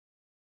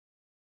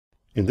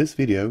In this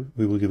video,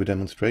 we will give a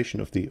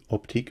demonstration of the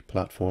Optique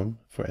platform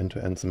for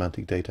end-to-end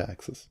semantic data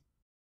access.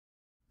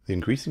 The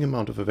increasing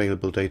amount of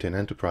available data in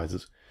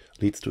enterprises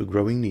leads to a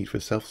growing need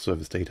for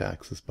self-service data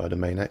access by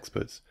domain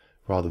experts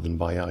rather than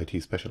by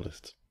IT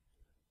specialists.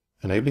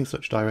 Enabling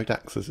such direct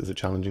access is a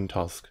challenging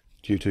task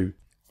due to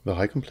the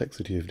high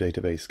complexity of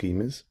database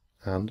schemas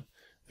and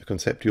a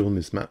conceptual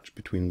mismatch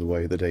between the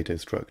way the data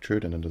is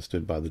structured and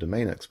understood by the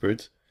domain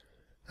experts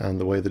and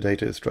the way the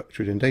data is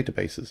structured in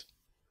databases.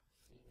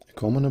 A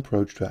common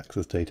approach to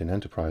access data in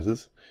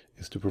enterprises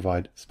is to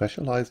provide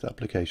specialized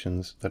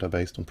applications that are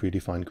based on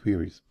predefined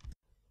queries.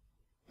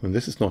 When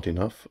this is not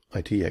enough,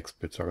 IT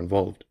experts are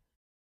involved,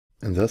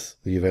 and thus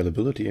the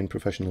availability and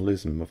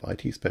professionalism of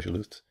IT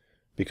specialists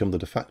become the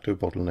de facto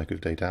bottleneck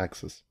of data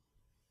access.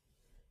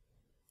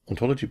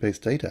 Ontology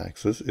Based Data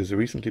Access is a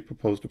recently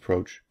proposed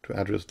approach to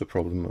address the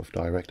problem of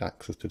direct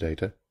access to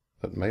data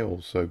that may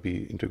also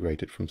be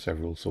integrated from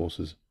several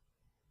sources.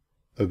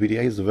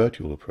 OBDA is a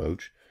virtual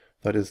approach,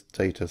 that is,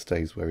 data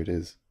stays where it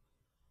is.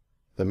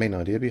 The main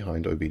idea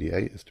behind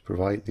OBDA is to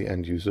provide the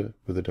end user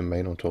with a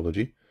domain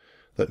ontology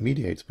that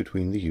mediates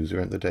between the user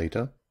and the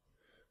data,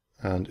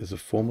 and is a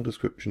formal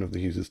description of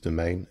the user's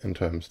domain in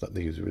terms that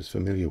the user is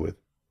familiar with.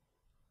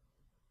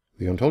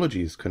 The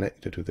ontology is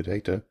connected to the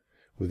data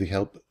with the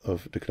help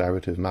of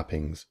declarative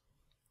mappings.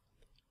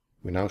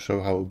 We now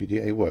show how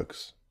OBDA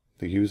works.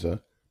 The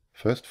user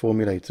first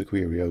formulates a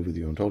query over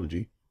the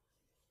ontology,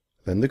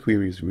 then the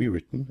query is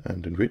rewritten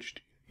and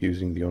enriched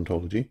using the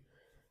ontology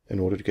in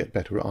order to get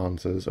better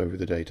answers over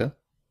the data.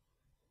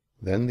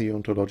 Then the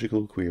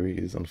ontological query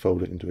is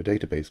unfolded into a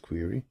database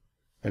query,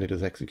 and it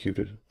is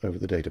executed over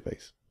the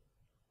database.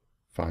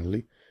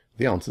 Finally,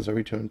 the answers are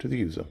returned to the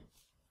user.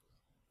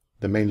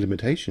 The main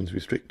limitations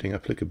restricting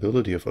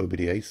applicability of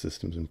OBDA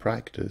systems in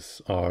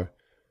practice are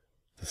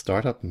the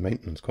startup and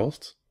maintenance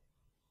costs,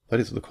 that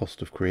is, the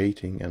cost of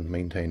creating and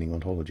maintaining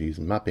ontologies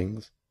and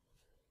mappings,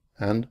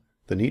 and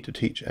the need to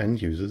teach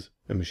end users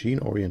a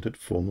machine-oriented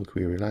formal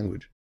query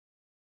language.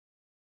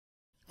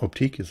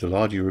 Optique is a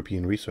large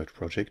European research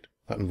project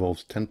that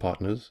involves 10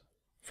 partners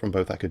from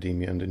both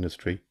academia and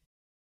industry.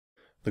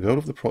 The goal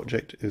of the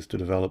project is to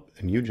develop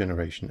a new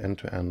generation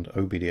end-to-end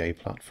OBDA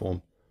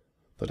platform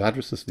that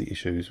addresses the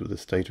issues with the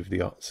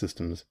state-of-the-art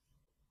systems.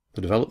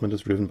 The development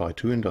is driven by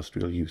 2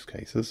 industrial use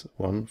cases,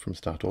 one from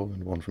Statoil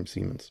and one from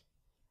Siemens.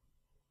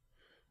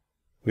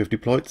 We have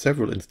deployed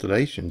several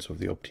installations of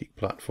the Optique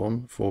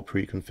platform for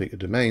pre-configured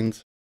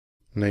domains,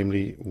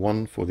 namely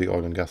one for the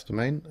oil and gas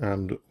domain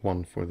and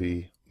one for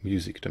the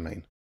music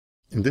domain.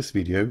 In this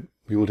video,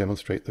 we will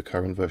demonstrate the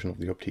current version of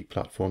the Optique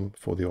platform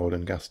for the oil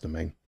and gas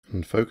domain,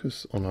 and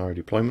focus on our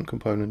deployment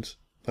components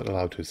that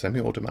allow to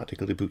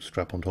semi-automatically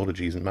bootstrap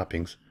ontologies and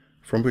mappings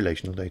from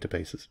relational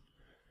databases,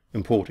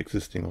 import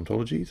existing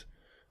ontologies,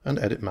 and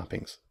edit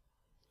mappings.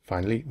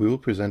 Finally, we will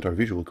present our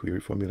visual query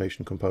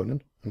formulation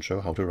component and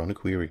show how to run a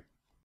query.